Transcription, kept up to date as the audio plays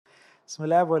بسم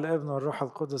الله والابن والروح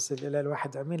القدس الإله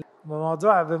الواحد أمين.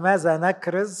 بموضوع بماذا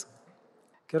نكرز،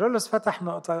 كيرلس فتح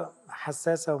نقطة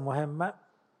حساسة ومهمة.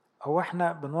 هو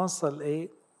احنا بنوصل ايه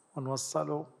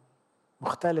ونوصله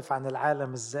مختلف عن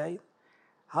العالم ازاي؟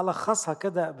 هلخصها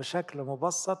كده بشكل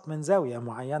مبسط من زاوية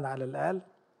معينة على الأقل.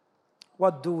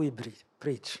 What do we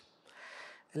preach؟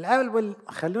 الأول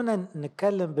خلونا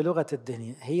نتكلم بلغة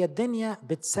الدنيا. هي الدنيا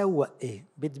بتسوق ايه؟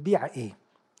 بتبيع ايه؟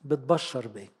 بتبشر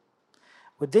بايه؟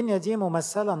 والدنيا دي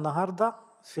ممثلة النهاردة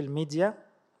في الميديا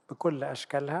بكل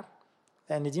أشكالها،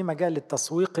 لأن دي مجال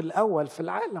التسويق الأول في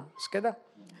العالم، مش كده؟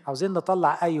 عاوزين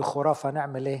نطلع أي خرافة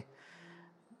نعمل إيه؟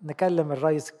 نكلم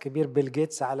الرئيس الكبير بيل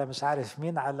جيتس على مش عارف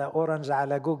مين، على أورنج،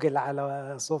 على جوجل،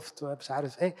 على سوفت مش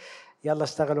عارف إيه، يلا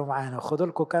اشتغلوا معانا وخدوا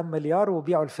لكم كام مليار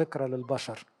وبيعوا الفكرة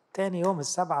للبشر. تاني يوم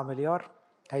 7 مليار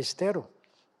هيشتروا.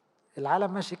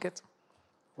 العالم ماشي كده،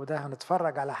 وده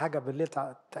هنتفرج على حاجة بالليل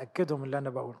تأكدوا من اللي أنا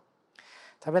بقوله.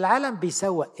 طب العالم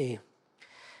بيسوق ايه؟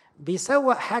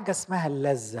 بيسوق حاجة اسمها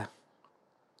اللذة.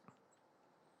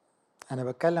 انا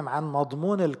بتكلم عن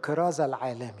مضمون الكرازة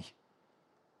العالمي.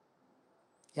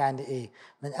 يعني ايه؟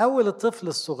 من اول الطفل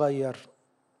الصغير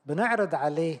بنعرض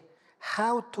عليه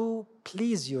how to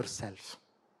please yourself.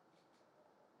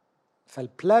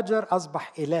 فالبلاجر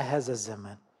اصبح اله هذا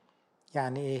الزمان.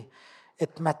 يعني ايه؟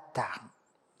 اتمتع.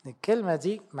 الكلمة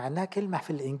دي مع انها كلمة في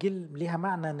الانجيل ليها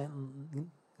معنى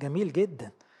جميل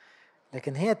جدا،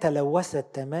 لكن هي تلوثت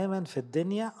تماما في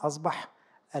الدنيا. أصبح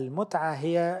المتعة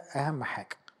هي أهم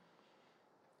حاجة.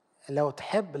 لو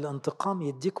تحب الانتقام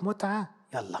يديك متعة،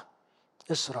 يلا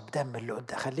اشرب دم اللي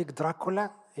قدام، خليك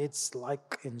دراكولا. It's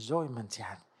like enjoyment،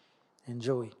 يعني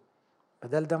enjoy،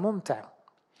 بدل ده ممتع.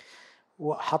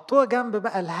 وحطوها جنب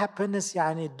بقى الهابينس،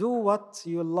 يعني do what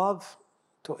you love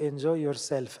to enjoy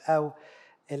yourself، أو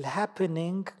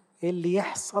الهابينينج اللي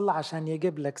يحصل عشان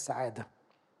يجيب لك سعادة.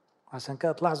 عشان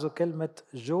كده تلاحظوا كلمة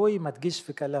joy ما تجيش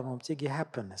في كلامهم، تيجي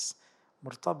happiness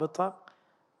مرتبطة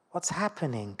what's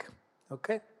happening.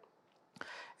 اوكي.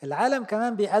 العالم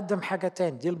كمان بيقدم حاجة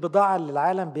تاني، دي البضاعة اللي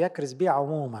العالم بيكرز بيها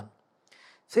عموما.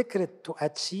 فكرة to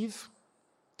achieve،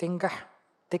 تنجح،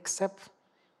 تكسب،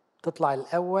 تطلع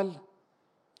الأول،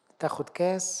 تاخد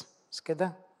كاس، مش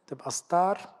كده، تبقى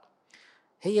ستار.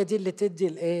 هي دي اللي تدي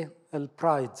الايه؟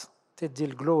 البرايد، تدي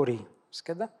الجلوري، مش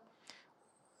كده؟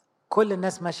 كل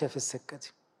الناس ماشية في السكة دي.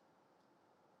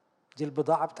 دي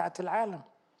البضاعة بتاعت العالم.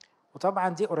 وطبعا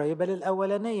دي قريبة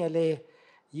للأولانية. ليه؟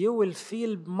 You will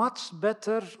feel much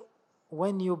better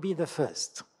when you be the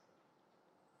first.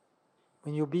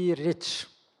 When you be rich،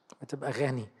 لما تبقى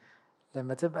غني،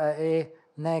 لما تبقى ايه؟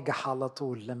 ناجح على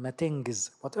طول، لما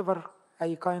تنجز whatever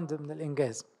أي kind من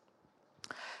الإنجاز.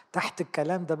 تحت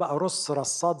الكلام ده بقى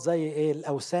رصاد زي ايه؟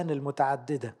 الأوثان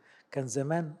المتعددة. كان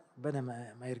زمان ربنا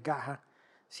ما يرجعها،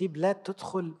 في بلاد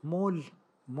تدخل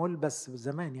مول بس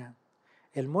زمان، يعني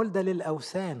المول ده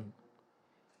للأوثان،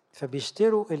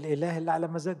 فبيشتروا الإله اللي على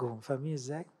مزاجهم. فاهمين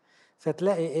ازاي؟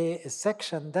 فتلاقي ايه؟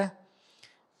 السكشن ده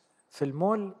في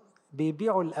المول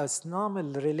بيبيعوا الأصنام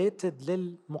الريليتد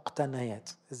للمقتنيات.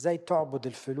 ازاي تعبد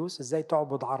الفلوس، ازاي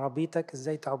تعبد عربيتك،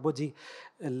 ازاي تعبدي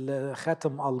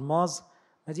خاتم ألماظ،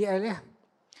 ما دي آلهة.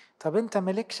 طب انت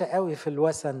مالكش قوي في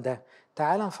الوثن ده،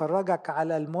 تعال نفرجك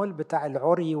على المول بتاع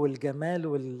العري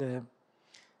والجمال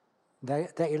ده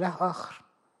إله آخر.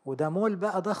 وده مول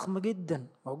بقى ضخم جدا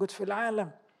موجود في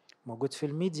العالم، موجود في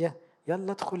الميديا.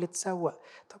 يلا ادخل اتسوق.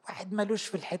 طب واحد مالوش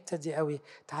في الحتة دي قوي،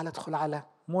 تعال ادخل على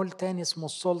مول تاني اسمه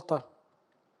السلطة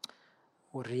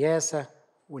والرياسة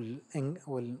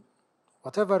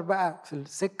whatever بقى في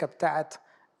السكة بتاعت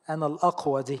أنا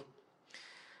الأقوى دي.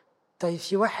 طيب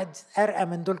في واحد أرقى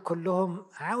من دول كلهم،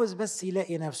 عاوز بس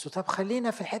يلاقي نفسه. طب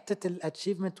خلينا في حتة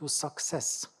الاتشيفمنت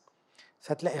والسكسس.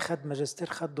 فتلاقي خد ماجستير،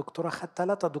 خد دكتوراه، خد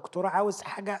 3 دكتوراه، عاوز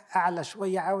حاجة أعلى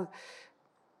شوية، عاوز،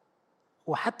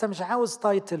 وحتى مش عاوز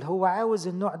تايتل، هو عاوز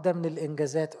النوع ده من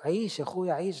الإنجازات. عيش يا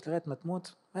أخويا، عيش لغاية ما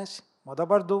تموت، ماشي، ما ده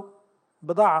برضو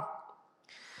بضاعة.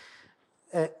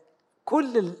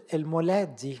 كل المولات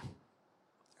دي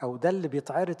أو ده اللي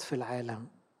بيتعرض في العالم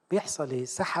بيحصل إيه؟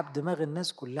 سحب دماغ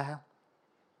الناس كلها.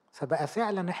 فبقى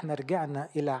فعلا احنا رجعنا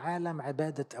إلى عالم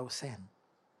عبادة أوثان.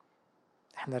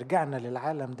 احنا رجعنا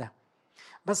للعالم ده.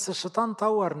 بس الشيطان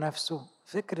طور نفسه.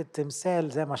 فكرة تمثال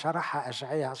زي ما شرحها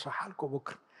أشعياء، هشرحها لكم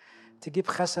بكرة. تجيب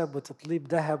خشب وتطليب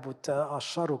ذهب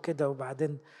وتقشره كده،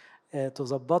 وبعدين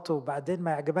تظبطه، وبعدين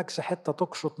ما يعجبكش حتة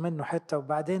تقشط منه حتة،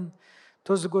 وبعدين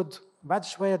تسجد، بعد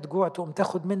شوية تجوع تقوم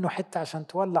تاخد منه حتة عشان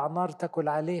تولع نار تاكل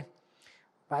عليه،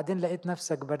 بعدين لقيت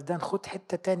نفسك بردان، خد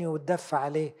حتة تاني وتدفى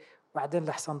عليه، وبعدين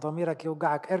لحسن ضميرك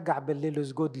يوجعك ارجع بالليل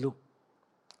اسجد له.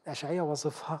 أشعياء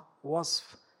وصفها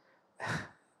وصف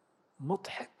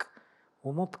مضحك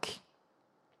ومبكي.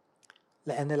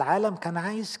 لأن العالم كان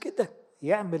عايز كده،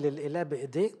 يعمل الإله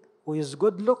بإيديه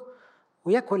ويسجد له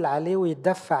ويأكل عليه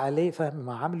ويتدفع عليه،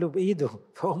 فما عامله بإيده،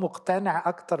 فهو مقتنع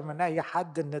أكتر من أي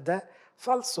حد إن ده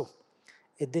فالصو.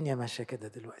 الدنيا ماشية كده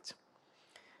دلوقتي.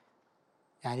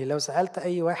 يعني لو سألت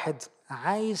أي واحد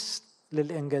عايش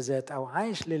للإنجازات أو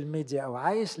عايش للميديا أو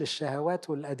عايش للشهوات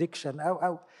والأديكشن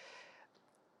أو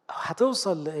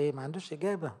هتوصل لإيه؟ ما عندوش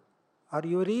إجابة. Are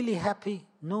you really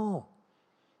happy? No.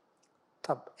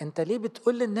 طب أنت ليه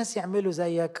بتقول للناس يعملوا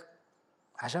زيك؟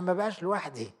 عشان ما بقاش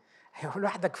لوحدي. هو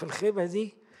لوحدك في الخيبة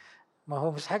دي؟ ما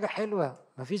هو مش حاجة حلوة،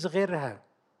 ما فيش غيرها.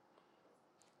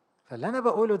 فاللي أنا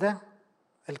بقوله ده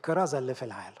الكرازة اللي في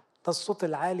العالم، ده الصوت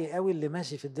العالي قوي اللي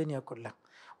ماشي في الدنيا كلها،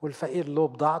 والفقير له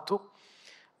بضاعته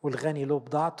والغني له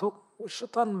بضاعته،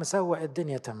 والشيطان مسوق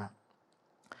الدنيا تمام.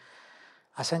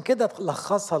 عشان كده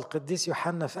لخصها القديس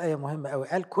يوحنا في آية مهمة قوي،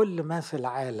 قال كل ما في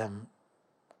العالم،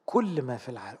 كل ما في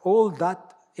العالم all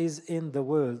that is in the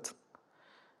world،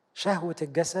 شهوة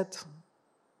الجسد،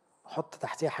 حط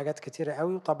تحتيها حاجات كتيرة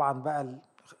قوي، وطبعا بقى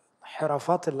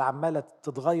الحرافات اللي عمالة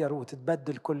تتغير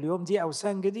وتتبدل كل يوم دي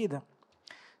أوثان جديدة،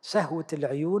 شهوة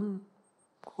العيون،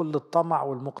 كل الطمع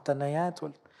والمقتنيات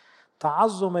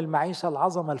تعظم المعيشة،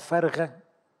 العظمة الفارغة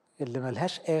اللي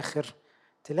ملهاش آخر.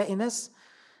 تلاقي ناس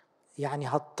يعني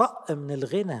هتطق من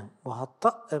الغنى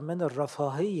وهتطق من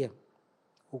الرفاهية،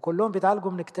 وكلهم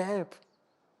بيتعالجوا من اكتئاب،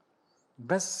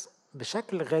 بس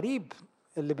بشكل غريب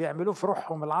اللي بيعملوه في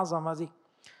روحهم العظمة دي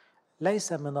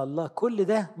ليس من الله، كل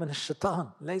ده من الشيطان،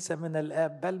 ليس من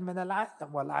الآب بل من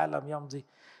العالم، والعالم يمضي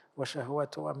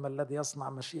وشهوته، أما الذي يصنع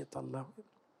مشيئة الله.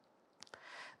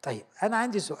 طيب أنا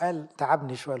عندي سؤال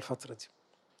تعبني شوية الفترة دي،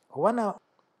 هو أنا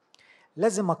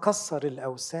لازم أكسر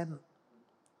الأوثان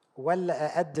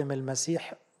ولا أقدم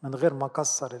المسيح من غير ما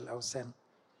أكسر الأوثان؟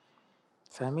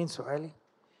 فاهمين سؤالي؟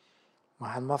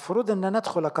 ما المفروض ان انا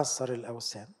ادخل اكسر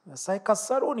الاوثان، بس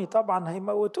هيكسروني طبعا،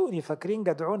 هيموتوني. فاكرين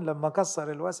جدعون لما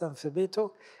كسر الوثن في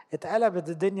بيته اتقلبت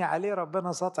الدنيا عليه،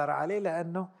 ربنا سطر عليه،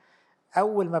 لانه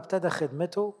اول ما ابتدى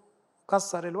خدمته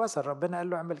كسر الوثن. ربنا قال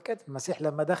له اعمل كده. المسيح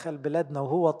لما دخل بلادنا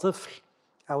وهو طفل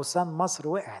اوثان مصر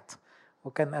وقعت،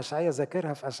 وكان اشعياء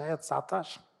ذاكرها في اشعياء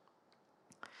 19.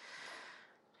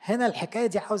 هنا الحكايه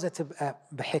دي عاوزه تبقى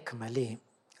بحكمه. ليه؟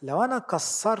 لو انا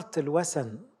كسرت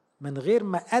الوثن من غير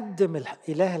ما أقدم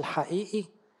الإله الحقيقي،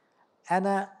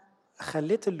 أنا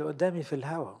خليت اللي قدامي في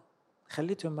الهوى،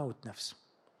 خليته يموت نفسه،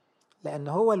 لأن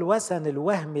هو الوثن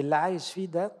الوهمي اللي عايش فيه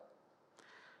ده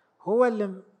هو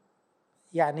اللي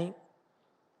يعني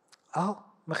أهو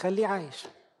مخليه عايش.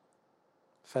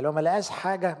 فلو ما لقاش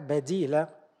حاجة بديلة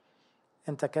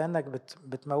أنت كأنك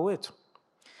بتموته.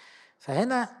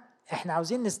 فهنا إحنا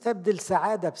عاوزين نستبدل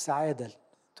سعادة بسعادة.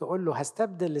 تقول له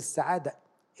هستبدل السعادة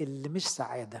اللي مش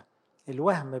سعادة،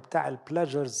 الوهم بتاع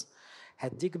البلاجرز،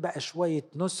 هديك بقى شوية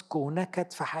نسك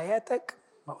ونكد في حياتك،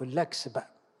 ما اقولكش بقى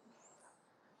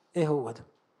ايه هو ده.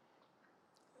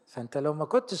 فانت لو ما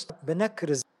كنتش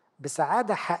بنكرز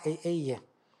بسعادة حقيقية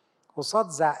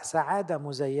قصاد سعادة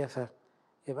مزيفة،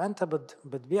 يبقى انت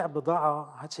بتبيع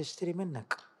بضاعة هتشتري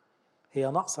منك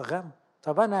هي ناقصة غم.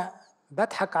 طب انا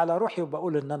بضحك على روحي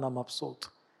وبقول ان انا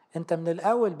مبسوط، انت من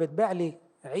الاول بتبيع لي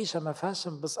عيشة ما فيهاش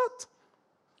انبساط،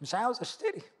 مش عاوز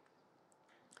اشتري.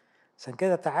 عشان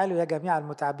كده تعالوا يا جميع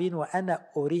المتعبين وأنا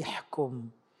أريحكم.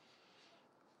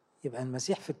 يبقى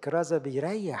المسيح في الكرازة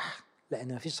بيريح،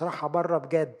 لأن مفيش راحة بره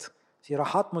بجد، في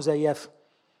راحات مزيفة،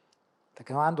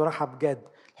 لكن هو عنده راحة بجد.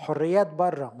 الحريات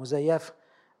بره مزيفة،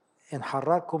 إن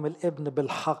حرركم الابن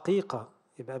بالحقيقة،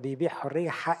 يبقى بيبيع حرية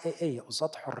حقيقية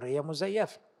قصاد حرية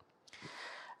مزيفة.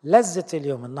 لذة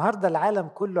اليوم النهاردة العالم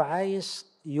كله عايش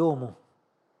يومه،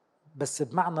 بس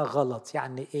بمعنى غلط.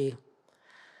 يعني إيه؟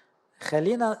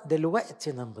 خلينا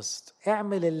دلوقتي ننبسط،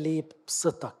 اعمل اللي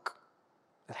يبسطك.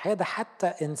 الحقيقة ده حتى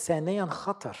إنسانيا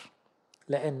خطر،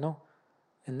 لأنه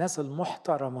الناس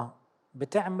المحترمة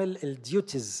بتعمل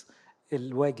الديوتيز،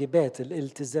 الواجبات،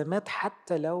 الالتزامات،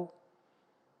 حتى لو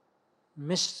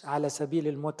مش على سبيل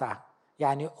المتعة.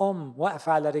 يعني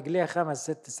واقفة على رجليها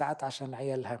 5-6 ساعات عشان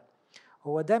عيالها،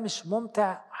 هو ده مش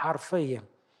ممتع حرفيا،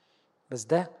 بس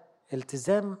ده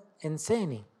التزام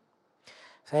إنساني.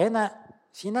 فهنا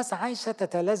في ناس عايشة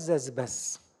تتلذذ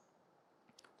بس،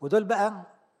 ودول بقى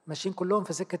ماشيين كلهم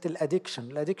في سكة الادكشن.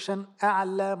 الادكشن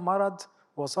أعلى مرض،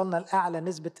 وصلنا لأعلى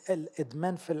نسبة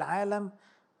الإدمان في العالم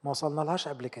ما وصلنا لهاش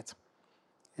قبل كده.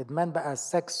 إدمان بقى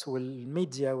السكس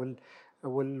والميديا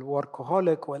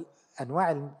والوركوهوليك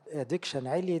والأنواع الادكشن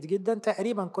عليت جدا،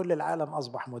 تقريبا كل العالم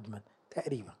أصبح مدمن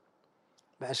تقريبا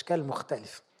بأشكال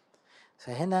مختلفة.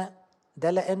 فهنا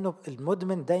ده لأنه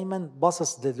المدمن دايما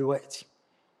باصص دلوقتي،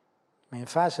 ما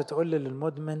ينفعش تقول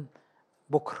للمدمن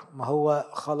بكرة، ما هو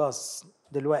خلاص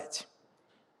دلوقتي.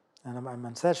 أنا ما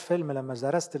انساش فيلم لما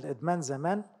درست الإدمان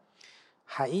زمان،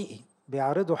 حقيقي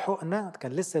بيعرضوا حقنة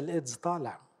كان لسه الإيدز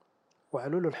طالع،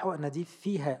 وقالوا له الحقنة دي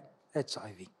فيها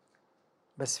HIV،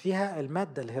 بس فيها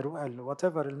المادة الهيروين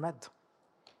واتيفر المادة.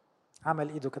 عمل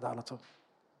إيده كده على طول،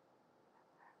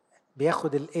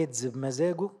 بياخد الإيدز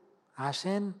بمزاجه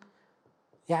عشان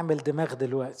يعمل دماغ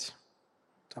دلوقتي.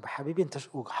 طب حبيبي انت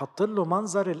حط له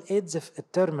منظر الإيدز في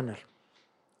التيرمينال،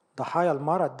 ضحايا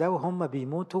المرض ده وهم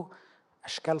بيموتوا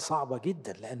أشكال صعبة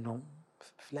جدا، لأنه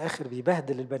في الآخر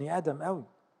بيبهدل البني آدم قوي.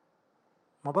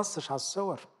 ما بصش على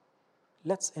الصور،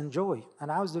 let's enjoy،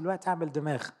 أنا عاوز دلوقتي أعمل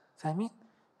دماغ. فاهمين؟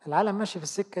 العالم ماشي في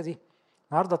السكة دي.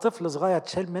 النهاردة طفل صغير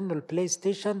تشيل منه البلاي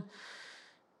ستيشن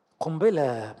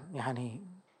قنبلة يعني.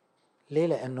 ليه؟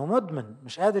 لأنه مدمن،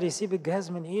 مش قادر يسيب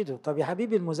الجهاز من إيده. طب يا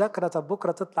حبيبي المذاكرة، طب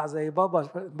بكرة تطلع زي بابا.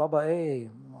 بابا إيه؟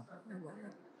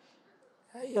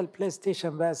 هي البلاي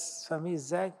ستيشن بس. فاهمين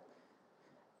إزاي؟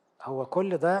 هو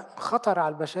كل ده خطر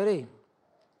على البشرية.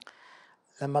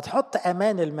 لما تحط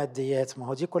أمان الماديات، ما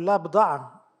هو دي كلها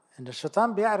بضاعة. إن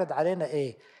الشيطان بيعرض علينا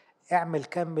إيه؟ اعمل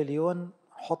كام مليون،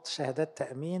 حط شهادات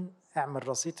تأمين، اعمل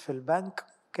رصيد في البنك،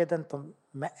 كده أنت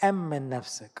مأمن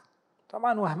نفسك.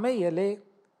 طبعا وهمية.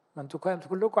 ليه؟ ما أنتوا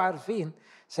كلكم عارفين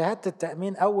شهادة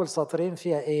التأمين أول سطرين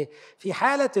فيها إيه؟ في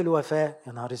حالة الوفاة.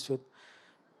 يا نهار اسود،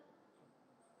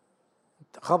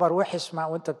 خبر وحش مع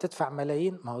وأنت بتدفع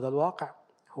ملايين. ما هو ده الواقع.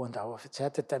 هو في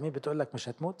شهادة التأمين بتقول لك مش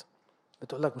هتموت،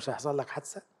 بتقول لك مش هيحصل لك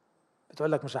حادثة،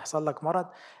 بتقول لك مش هيحصل لك مرض.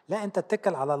 لا، انت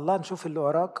اتكل على الله، نشوف اللي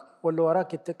وراك واللي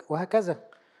وراك يتكل، وهكذا.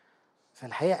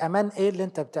 فالحقيقة امان ايه اللي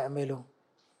انت بتعمله؟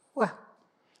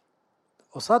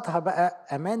 قصادها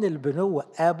بقى امان البنوة.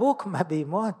 ابوك ما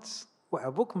بيموت،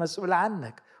 وابوك مسؤول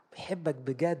عنك، بيحبك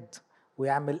بجد،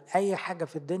 ويعمل اي حاجة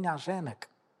في الدنيا عشانك.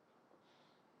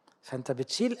 فانت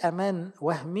بتشيل امان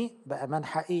وهمي بامان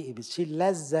حقيقي، بتشيل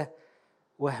لذة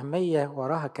وهمية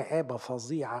وراها كآبة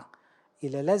فظيعة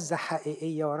إلى لذة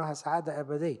حقيقية وراها سعادة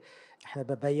أبدية. احنا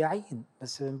ببياعين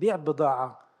بس بنبيع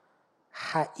بضاعة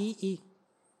حقيقي،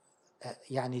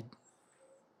 يعني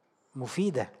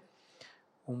مفيدة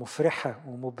ومفرحة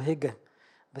ومبهجة،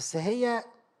 بس هي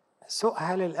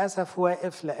سوقها للأسف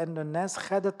واقف لأن الناس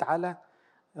خدت على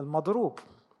المضروب.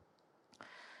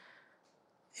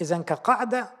 إذن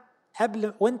كقاعدة،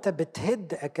 قبل وانت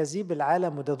بتهد أكاذيب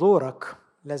العالم، وده دورك،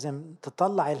 لازم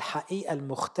تطلع الحقيقة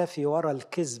المختفي ورا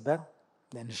الكذبة.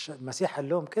 لأن المسيح قال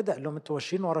لهم كده، قال لهم انتوا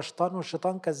ماشيين ورا شيطان،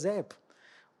 والشيطان كذاب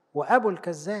وأبو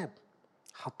الكذاب.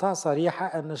 حطها صريحة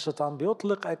أن الشيطان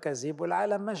بيطلق أكاذيب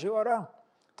والعالم ماشي وراه.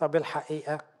 طب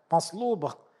الحقيقة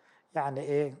مصلوبة. يعني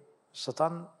إيه؟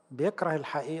 الشيطان بيكره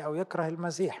الحقيقة ويكره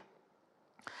المسيح.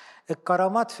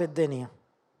 الكرامات في الدنيا،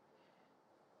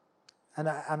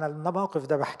 أنا الموقف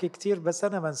ده بحكيه كتير، بس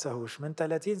أنا ما انساهوش. من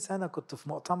 30 سنة كنت في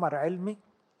مؤتمر علمي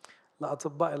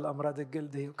لأطباء الأمراض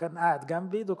الجلدية، وكان قاعد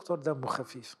جنبي دكتور دمه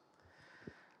خفيف.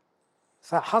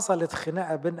 فحصلت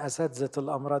خناقة بين أساتذة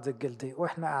الأمراض الجلدية،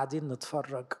 وإحنا قاعدين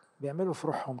نتفرج. بيعملوا في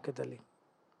روحهم كده ليه؟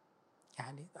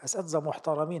 يعني أساتذة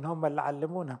محترمين هم اللي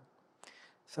علمونا.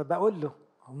 فبقول له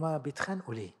هما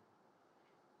بيتخانقوا ليه؟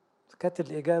 كانت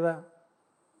الإجابة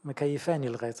مكيفاني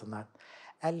لغاية النهاردة.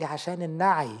 قال لي عشان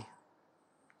النعي.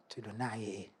 قلت له نعي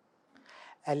إيه؟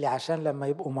 قال لي عشان لما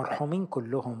يبقوا مرحومين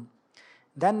كلهم،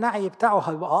 ده النعي بتاعه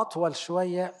هيبقى أطول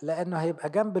شوية، لأنه هيبقى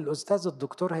جنب الأستاذ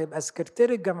الدكتور، هيبقى سكرتير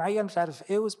الجمعية مش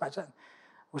عارف إيه،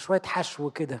 وشوية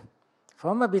حشو كده.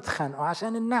 فهم بيتخانقوا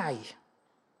عشان النعي.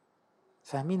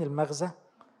 فاهمين المغزى؟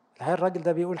 الحقيقة الراجل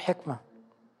ده بيقول حكمة،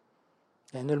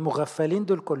 لأن المغفلين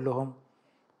دول كلهم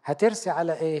هترسي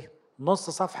على إيه؟ نص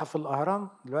صفحة في الأهرام.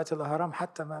 دلوقتي الأهرام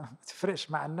حتى ما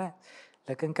تفرقش مع الناس،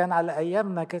 لكن كان على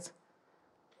أيامنا كده.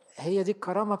 هي دي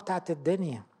الكرامة بتاعت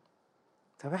الدنيا.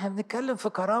 طب احنا بنتكلم في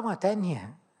كرامة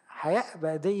تانية، حياة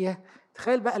أبدية.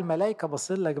 تخيل بقى الملائكة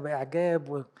بصلك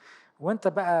بإعجاب، وانت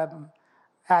بقى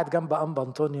قاعد جنب أنبا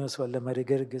أنطونيوس ولا ماري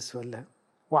جرجس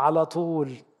وعلى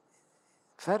طول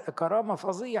فرق كرامة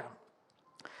فظيع.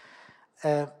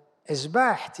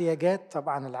 إشباع احتياجات.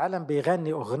 طبعا العالم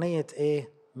بيغني أغنية إيه؟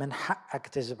 من حقك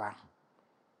تشبع.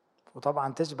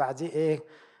 وطبعا تشبع دي إيه؟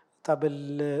 طب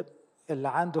اللي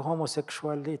عنده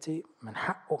هوموسيكشواليتي من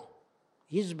حقه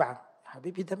يشبع.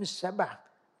 حبيبي ده مش شبع،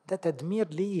 ده تدمير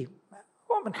ليه.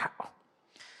 هو من حقه.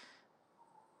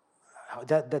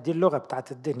 دي اللغة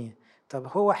بتاعت الدنيا. طب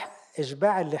هو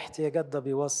إشباع الاحتياجات ده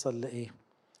بيوصل لإيه؟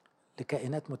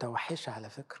 لكائنات متوحشة على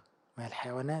فكرة. ما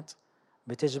الحيوانات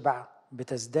بتشبع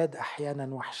بتزداد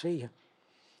أحيانا وحشية.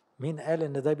 مين قال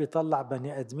إن ده بيطلع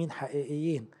بني آدمين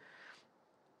حقيقيين؟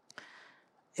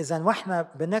 إذن وإحنا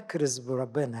بنكرز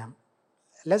بربنا،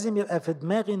 لازم يبقى في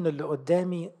دماغي إن اللي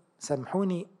قدامي،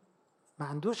 سامحوني، ما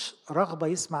عندوش رغبة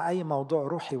يسمع أي موضوع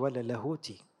روحي ولا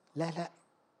لاهوتي. لا لا،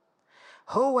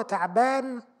 هو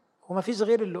تعبان ومفيش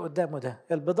غير اللي قدامه ده.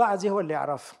 البضاعة دي هو اللي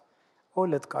يعرفها،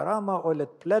 قولة كرامة، قولة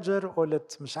بلاجر، قولة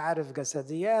مش عارف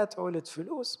جسديات، قولة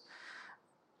فلوس،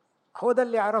 هو ده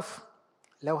اللي يعرفه.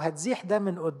 لو هتزيح ده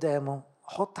من قدامه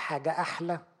حط حاجة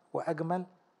أحلى وأجمل،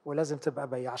 ولازم تبقى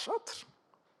بياع شاطر.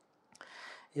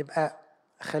 يبقى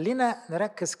خلينا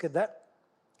نركز كده،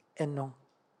 إنه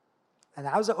أنا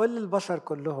عاوز أقول للبشر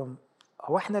كلهم،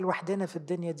 هو إحنا لوحدنا في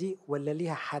الدنيا دي ولا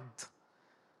ليها حد؟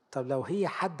 طب لو هي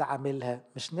حد عاملها،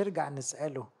 مش نرجع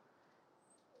نسأله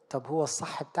طب هو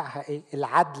الصح بتاعها إيه؟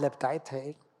 العدلة بتاعتها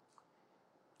إيه؟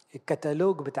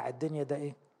 الكتالوج بتاع الدنيا ده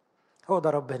إيه؟ هو ده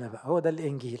ربنا بقى، هو ده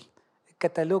الإنجيل.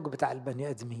 الكتالوج بتاع البني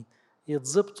آدمين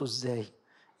يتظبطوا إزاي؟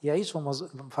 يعيشوا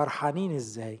فرحانين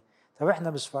إزاي؟ طب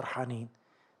إحنا مش فرحانين،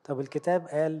 طب الكتاب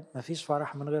قال مفيش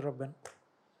فرح من غير ربنا.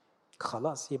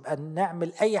 خلاص، يبقى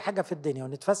نعمل أي حاجة في الدنيا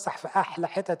ونتفسح في أحلى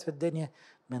حتت في الدنيا،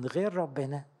 من غير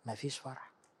ربنا مفيش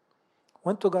فرح.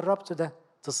 وانتوا جربتوا ده،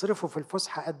 تصرفوا في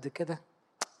الفسحة قد كده،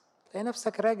 تلاقي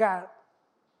نفسك راجع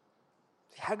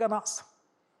في حاجة ناقصة.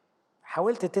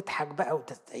 حاولت تضحك بقى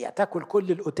وتاكل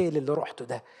كل الأوتيل اللي روحته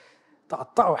ده،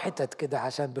 تقطعوا حتت كده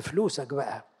عشان بفلوسك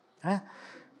بقى، ها،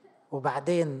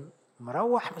 وبعدين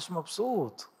مروح مش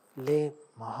مبسوط. ليه؟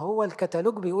 ما هو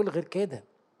الكتالوج بيقول غير كده،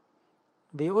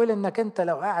 بيقول انك انت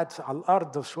لو قاعد على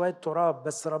الارض في شوية تراب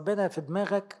بس ربنا في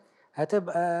دماغك،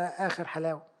 هتبقى اخر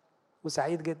حلاوة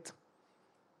وسعيد جدا.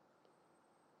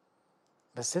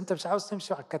 بس انت مش عاوز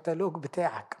تمشي على الكتالوج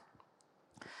بتاعك.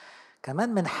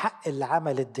 كمان من حق اللي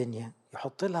عمل الدنيا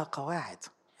يحط لها قواعد.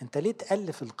 انت ليه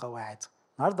تألف القواعد؟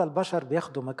 النهارده البشر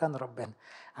بياخدوا مكان ربنا،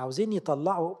 عاوزين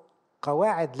يطلعوا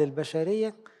قواعد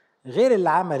للبشرية غير اللي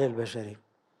عمل البشرية.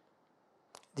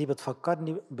 دي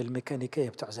بتفكرني بالميكانيكية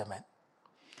بتوع زمان،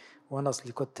 وانا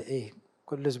اصلي كنت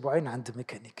كل اسبوعين عند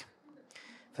ميكانيك،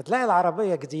 فتلاقي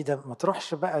العربية جديدة ما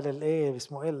تروحش بقى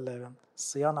اسمه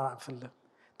الصيانة في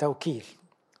التوكيل،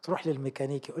 تروح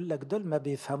للميكانيكي يقول لك دول ما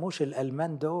بيفهموش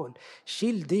الألمان دول،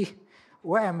 شيل دي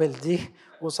واعمل دي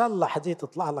وصلح دي،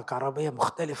 تطلع لك عربية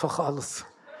مختلفة خالص،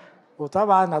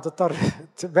 وطبعا هتضطر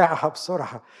تبيعها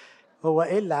بسرعة. هو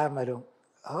ايه اللي عمله؟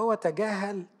 هو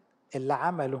تجاهل اللي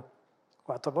عمله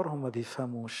واعتبرهم ما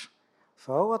بيفهموش،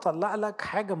 فهو طلع لك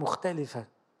حاجة مختلفة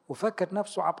وفكر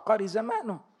نفسه عبقري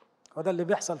زمانه. وده اللي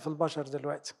بيحصل في البشر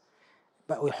دلوقتي،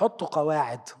 بقوا يحطوا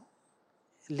قواعد.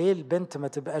 ليه البنت ما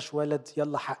تبقاش ولد؟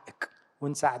 يلا حقك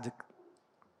ونساعدك.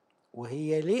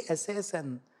 وهي ليه أساسا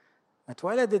ما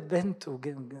اتولدت بنت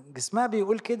وجسمها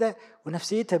بيقول كده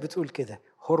ونفسيتها بتقول كده،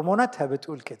 هرموناتها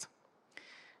بتقول كده،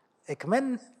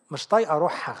 كمان مش طايقة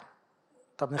روحها.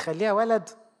 طب نخليها ولد،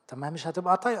 طب ما مش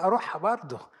هتبقى طايقة روحها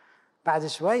برضه بعد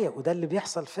شوية. وده اللي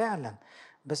بيحصل فعلا.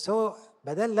 بس هو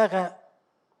بدل لغى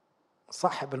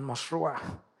صاحب المشروع،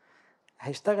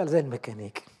 هيشتغل زي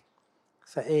الميكانيكي،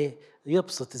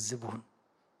 يبسط الزبون،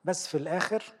 بس في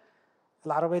الآخر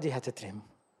العربية دي هتترمي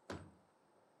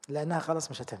لأنها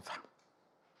خلاص مش هتنفع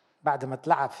بعد ما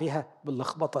تلعب فيها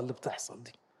باللخبطة اللي بتحصل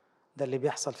دي. ده اللي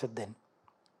بيحصل في الدنيا.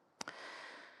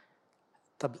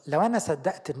 طب لو أنا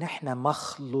صدقت إن إحنا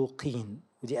مخلوقين،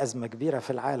 ودي أزمة كبيرة في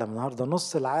العالم النهاردة،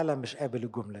 نص العالم مش قابل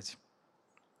الجملة دي.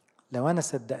 لو أنا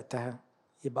صدقتها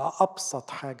يبقى أبسط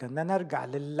حاجة إن أنا أرجع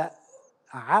للي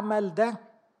عمل ده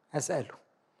أسأله،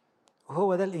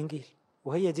 وهو ده الإنجيل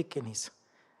وهي دي الكنيسة.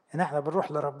 إن إحنا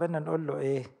بنروح لربنا نقول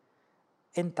له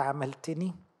أنت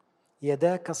عملتني،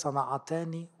 يداك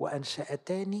صنعتاني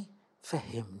وأنشأتاني،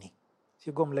 فهمني.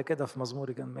 في جملة كده في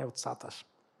مزمور 119،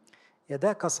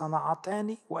 يداك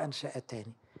صنعتاني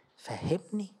وأنشأتاني،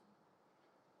 فهمني.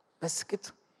 بس كده،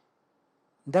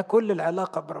 ده كل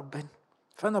العلاقة بربنا.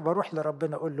 فأنا بروح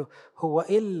لربنا أقول له هو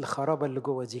إيه الخرابة اللي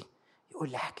جوه دي؟ يقول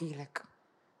لي أحكي لك.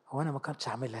 هو أنا ما كنتش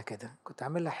أعملها كده، كنت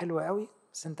أعملها حلوة قوي،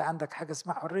 بس أنت عندك حاجة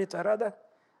اسمها حرية إرادة،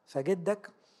 فجدك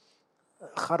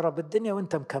خرب الدنيا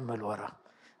وأنت مكمل وراه،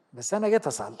 بس أنا جيت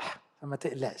أصلح، فما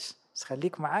تقلقش، بس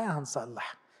خليك معايا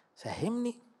هنصلح.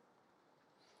 فهمني.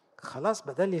 خلاص،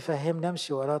 بدل يفهمني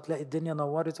أمشي وراه، تلاقي الدنيا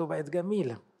نورت وبقت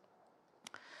جميلة.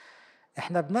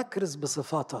 احنا بنكرز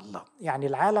بصفات الله. يعني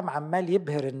العالم عمال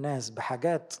يبهر الناس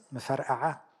بحاجات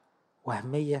مفرقعة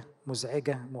وهمية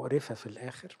مزعجة مقرفة في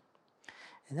الآخر،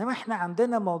 إنما احنا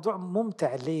عندنا موضوع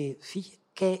ممتع. ليه؟ في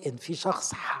كائن، في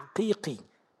شخص حقيقي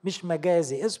مش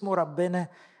مجازي اسمه ربنا،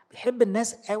 بيحب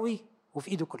الناس قوي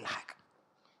وفي ايده كل حاجة.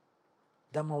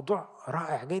 ده موضوع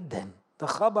رائع جدا، ده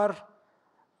خبر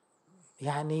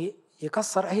يعني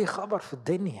يكسر اي خبر في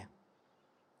الدنيا.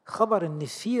 خبر ان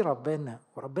في ربنا،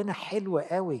 وربنا حلو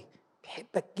قوي،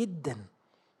 بيحبك جدا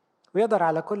ويقدر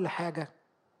على كل حاجة.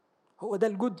 هو ده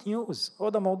الجود نيوز، هو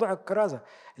ده موضوع الكرازة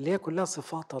اللي هي كلها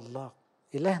صفات الله.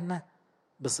 إلهنا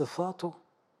بصفاته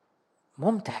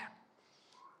ممتع.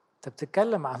 انت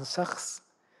بتتكلم عن شخص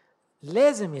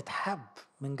لازم يتحب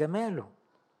من جماله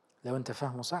لو انت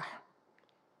فاهمه صح،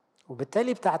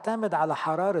 وبالتالي بتعتمد على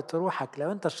حرارة روحك.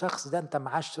 لو انت الشخص ده انت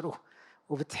معاشره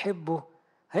وبتحبه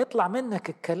هيطلع منك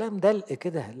الكلام دلق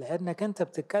كده، لانك انت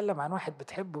بتتكلم عن واحد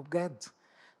بتحبه بجد.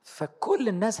 فكل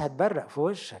الناس هتبرق في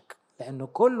وشك، لانه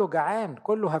كله جعان،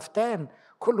 كله هفتان،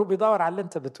 كله بيدور على اللي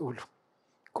انت بتقوله،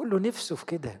 كله نفسه في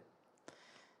كده.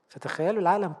 فتخيلوا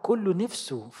العالم كله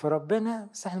نفسه في ربنا،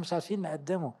 بس احنا مش عارفين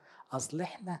نقدمه. اصل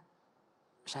احنا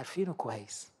مش عارفينه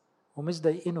كويس، ومش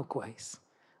ضايقينه كويس،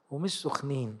 ومش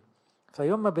سخنين.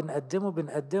 فيوم ما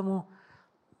بنقدمه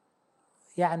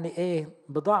يعني ايه،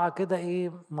 بضاعة كده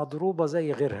ايه مضروبة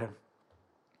زي غيرها،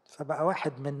 فبقى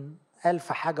واحد من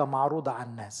 1000 حاجة معروضة على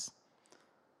الناس.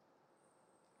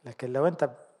 لكن لو انت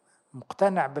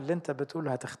مقتنع باللي انت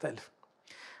بتقوله هتختلف.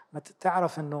 ما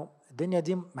تعرف انه الدنيا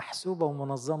دي محسوبة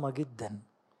ومنظمة جدا،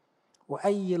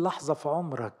 واي لحظة في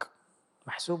عمرك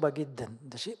محسوبة جدا.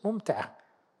 ده شيء ممتع،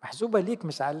 محسوبة ليك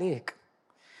مش عليك.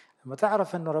 لما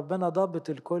تعرف ان ربنا ضابط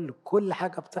الكل، كل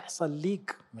حاجة بتحصل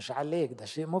ليك مش عليك، ده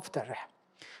شيء مفترح.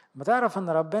 لما تعرف ان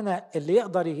ربنا اللي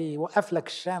يقدر يوقف لك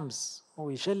الشمس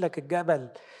ويشيل لك الجبل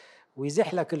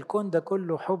ويزيح لك الكون ده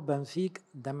كله حبا فيك،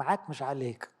 ده معاك مش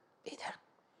عليك. ايه ده؟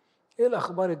 ايه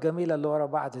الاخبار الجميلة اللي ورا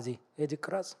بعض دي؟ ايه دي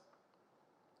كرازة.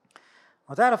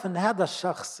 وتعرف ان هذا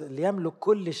الشخص اللي يملك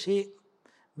كل شيء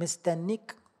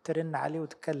مستنيك ترن عليه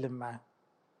وتتكلم معاه.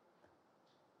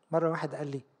 مرة واحد قال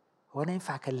لي هو انا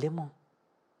ينفع اكلمه؟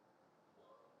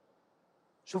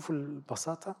 شوفوا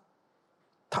البساطة.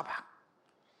 طبعا.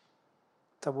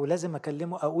 طب ولازم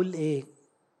اكلمه اقول ايه؟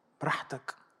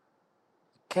 براحتك.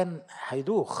 كان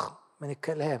هيدوخ من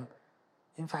الكلام.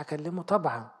 ينفع اكلمه؟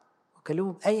 طبعا.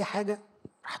 اكلمه باي حاجة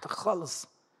براحتك خالص،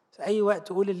 في اي وقت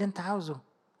قول اللي انت عاوزه.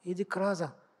 ايه دي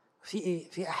كرازة؟ في ايه؟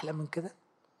 في احلى من كده؟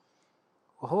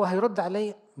 وهو هيرد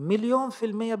علي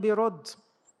 1,000,000% بيرد.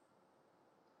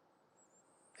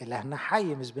 إلهنا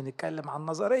حي، مش بنتكلم عن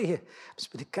نظرية، مش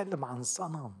بنتكلم عن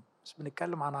صنم، مش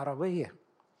بنتكلم عن عربية.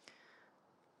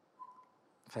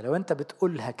 فلو أنت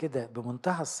بتقولها كده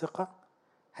بمنتهى الثقة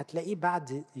هتلاقيه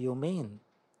بعد يومين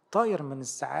طاير من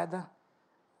السعادة،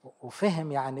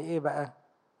 وفهم يعني إيه بقى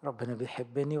ربنا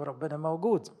بيحبني وربنا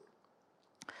موجود.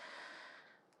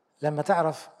 لما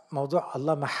تعرف موضوع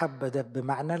الله محبة ده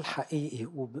بمعنى الحقيقي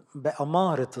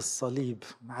وبأمارة الصليب،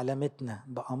 علامتنا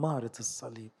بأمارة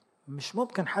الصليب، مش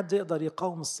ممكن حد يقدر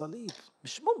يقاوم الصليب،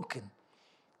 مش ممكن.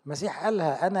 المسيح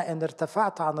قالها أنا إن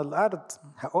ارتفعت عن الأرض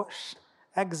هقش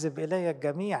أجذب إلي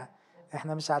الجميع.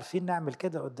 إحنا مش عارفين نعمل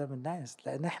كده قدام الناس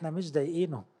لأن إحنا مش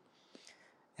ضايقينه.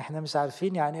 إحنا مش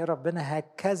عارفين يعني إيه ربنا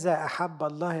هكذا أحب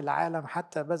الله العالم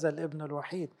حتى بذل ابنه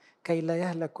الوحيد كي لا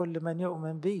يهلك كل من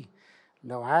يؤمن به.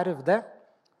 لو عارف ده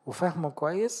وفهمه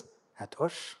كويس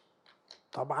هتقش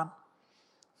طبعا،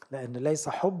 لأن ليس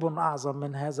حب أعظم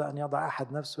من هذا أن يضع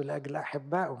أحد نفسه لأجل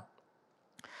أحبائه.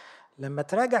 لما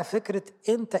تراجع فكرة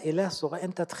أنت إله صغير،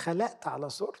 أنت اتخلقت على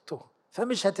صورته،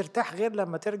 فمش هترتاح غير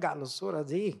لما ترجع للصورة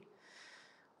دي،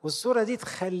 والصورة دي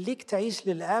تخليك تعيش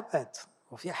للأبد.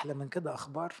 وفي أحلى من كده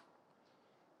أخبار؟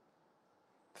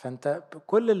 فأنت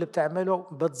كل اللي بتعمله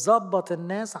بتظبط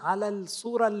الناس على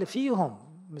الصورة اللي فيهم،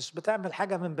 مش بتعمل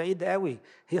حاجة من بعيد قوي،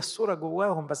 هي الصورة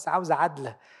جواهم بس عاوزة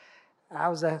عدلة،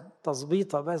 عاوزة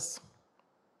تظبيطة بس.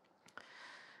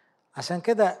 عشان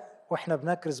كده واحنا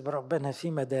بنكرز بربنا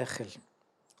في مداخل،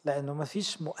 لأنه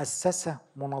مفيش مؤسسة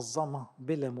منظمة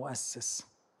بلا مؤسس.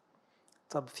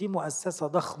 طب في مؤسسة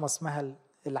ضخمة اسمها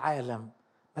العالم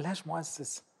ملهاش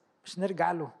مؤسس، مش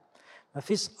نرجع له.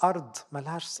 مفيش أرض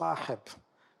ملهاش صاحب،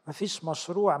 مفيش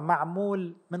مشروع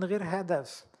معمول من غير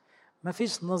هدف،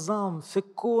 مفيش نظام في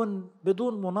الكون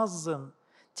بدون منظم.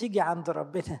 تيجي عند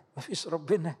ربنا مفيش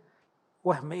ربنا،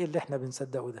 وهم ايه اللي احنا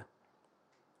بنصدقه ده؟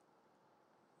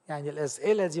 يعني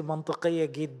الأسئلة دي منطقية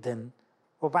جدا،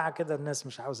 وبعد كده الناس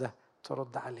مش عاوزة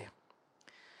ترد عليها.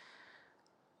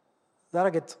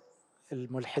 درجة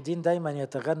الملحدين دايما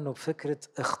يتغنوا بفكرة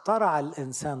اخترع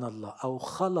الإنسان الله أو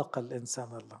خلق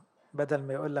الإنسان الله، بدل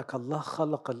ما يقول لك الله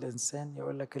خلق الإنسان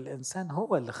يقول لك الإنسان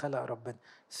هو اللي خلق ربنا.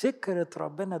 فكرة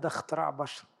ربنا ده اختراع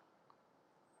بشر.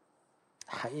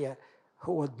 حقيقة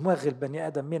هو دماغ البني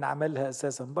آدم مين عملها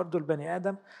أساسا؟ برضو البني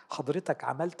آدم. حضرتك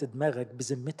عملت دماغك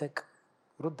بذمتك؟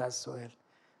 رد على السؤال،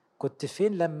 كنت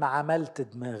فين لما عملت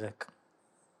دماغك؟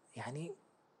 يعني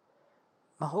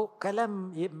ما هو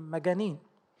كلام مجانين.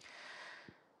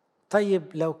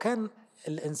 طيب لو كان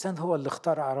الإنسان هو اللي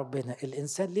اخترع ربنا،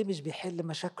 الإنسان ليه مش بيحل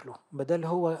مشاكله بدل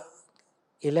هو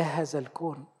إله هذا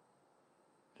الكون؟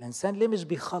 الإنسان ليه مش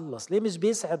بيخلص؟ ليه مش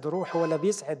بيسعد روحه ولا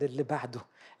بيسعد اللي بعده؟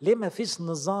 ليه ما فيش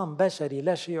نظام بشري،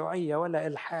 لا شيوعية ولا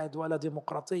إلحاد ولا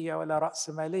ديمقراطية ولا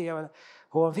رأسمالية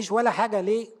هو ما فيش ولا حاجة؟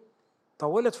 ليه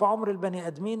طولت في عمر البني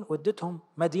آدمين واديتهم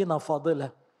مدينة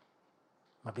فاضلة؟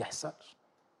 ما بيحصلش.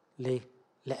 ليه؟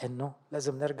 لأنه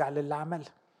لازم نرجع للي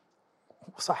عملها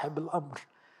وصاحب الأمر،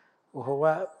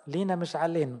 وهو لينا مش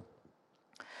علينا.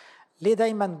 ليه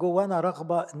دايما جوانا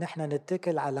رغبة ان احنا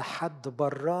نتكل على حد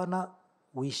برانا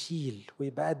ويشيل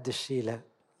ويبقى قد الشيلة؟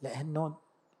 لأنه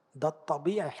ده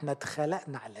الطبيعي، احنا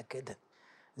اتخلقنا على كده.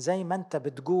 زي ما انت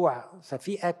بتجوع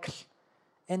ففي أكل،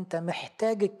 انت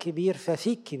محتاج الكبير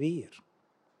ففي كبير.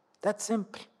 That's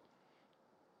simple.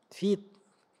 في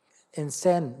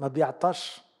إنسان ما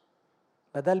بيعطش،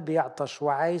 بدل بيعطش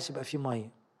وعايش يبقى في مية،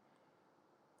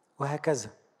 وهكذا.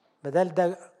 بدل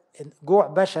ده جوع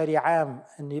بشري عام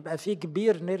ان يبقى فيه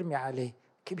كبير نرمي عليه،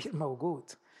 كبير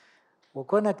موجود.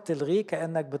 وكونك تلغيه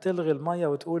كأنك بتلغي المية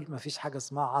وتقول مفيش حاجة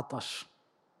اسمها عطش.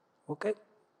 اوكي.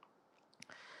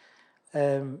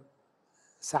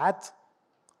 ساعات،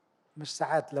 مش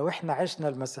ساعات، لو احنا عشنا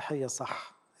المسيحية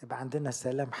صح يبقى عندنا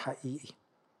سلام حقيقي.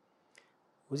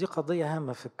 ودي قضية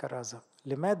هامة في الكرازة.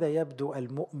 لماذا يبدو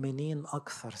المؤمنين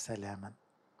أكثر سلاما؟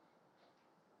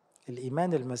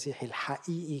 الإيمان المسيحي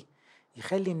الحقيقي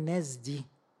يخلي الناس دي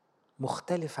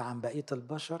مختلفة عن بقية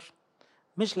البشر،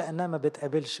 مش لأنها ما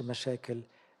بتقابلش مشاكل،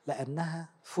 لأنها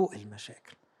فوق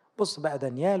المشاكل. بص بقى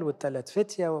دانيال والثلاث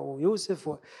فتية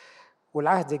ويوسف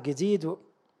والعهد الجديد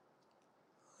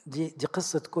دي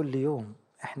قصة كل يوم.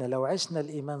 احنا لو عشنا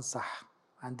الإيمان صح،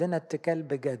 عندنا اتكال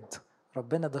بجد،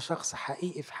 ربنا ده شخص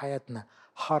حقيقي في حياتنا،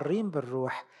 حارين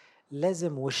بالروح،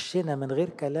 لازم وشنا من غير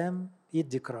كلام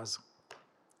يدي كرازة.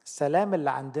 السلام اللي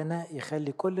عندنا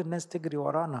يخلي كل الناس تجري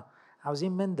ورانا،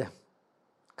 عاوزين من ده.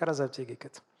 كرازة بتيجي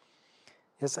كده.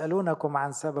 يسألونكم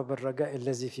عن سبب الرجاء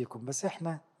الذي فيكم، بس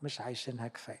احنا مش عايشينها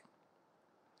كفاية.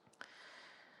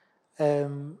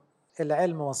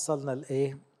 العلم وصلنا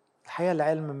لإيه؟ الحقيقة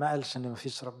العلم ما قالش إن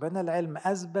مفيش ربنا، العلم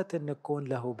أثبت إن يكون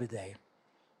له بداية.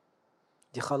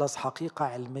 دي خلاص حقيقة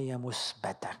علمية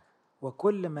مثبتة،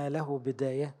 وكل ما له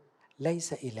بداية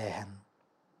ليس إلها.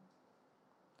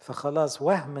 فخلاص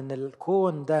وهم إن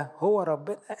الكون ده هو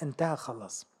ربنا انتهى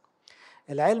خلاص.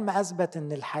 العلم أثبت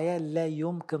إن الحياة لا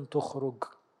يمكن تخرج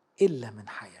إلا من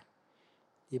حياة.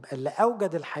 يبقى اللي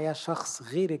أوجد الحياة شخص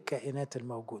غير الكائنات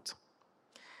الموجودة.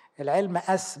 العلم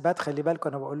أثبت، خلي بالكم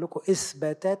أنا بقول لكم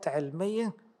إثباتات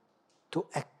علمية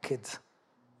تؤكد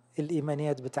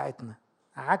الإيمانيات بتاعتنا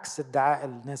عكس ادعاء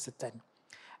الناس التانية.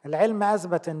 العلم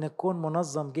أثبت أن يكون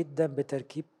منظم جدا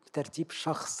بترتيب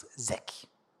شخص ذكي.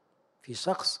 في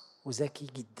شخص وذكي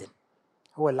جدا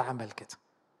هو اللي عمل كده.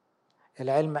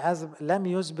 العلم لم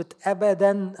يثبت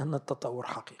أبدا أن التطور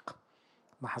حقيقة،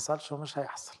 ما حصلش ومش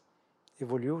هيحصل.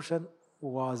 Evolution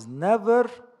was never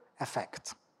a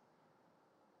fact.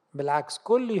 بالعكس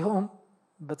كل يوم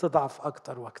بتضعف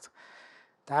أكتر وأكتر.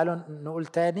 تعالوا نقول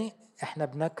تاني، احنا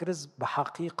بنكرز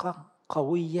بحقيقة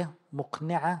قوية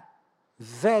مقنعة،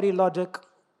 very logic,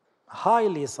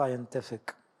 highly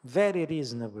scientific, very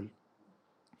reasonable.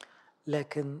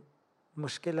 لكن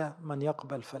مشكلة من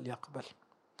يقبل فليقبل.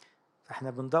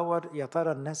 فاحنا بندور يا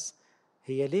ترى الناس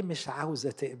هي ليه مش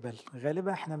عاوزة تقبل؟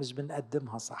 غالبا احنا مش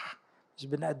بنقدمها صح، مش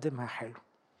بنقدمها حلو.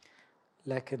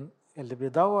 لكن اللي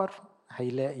بيدور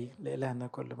هيلاقي. لإلهنا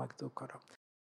كل مجد وكرم.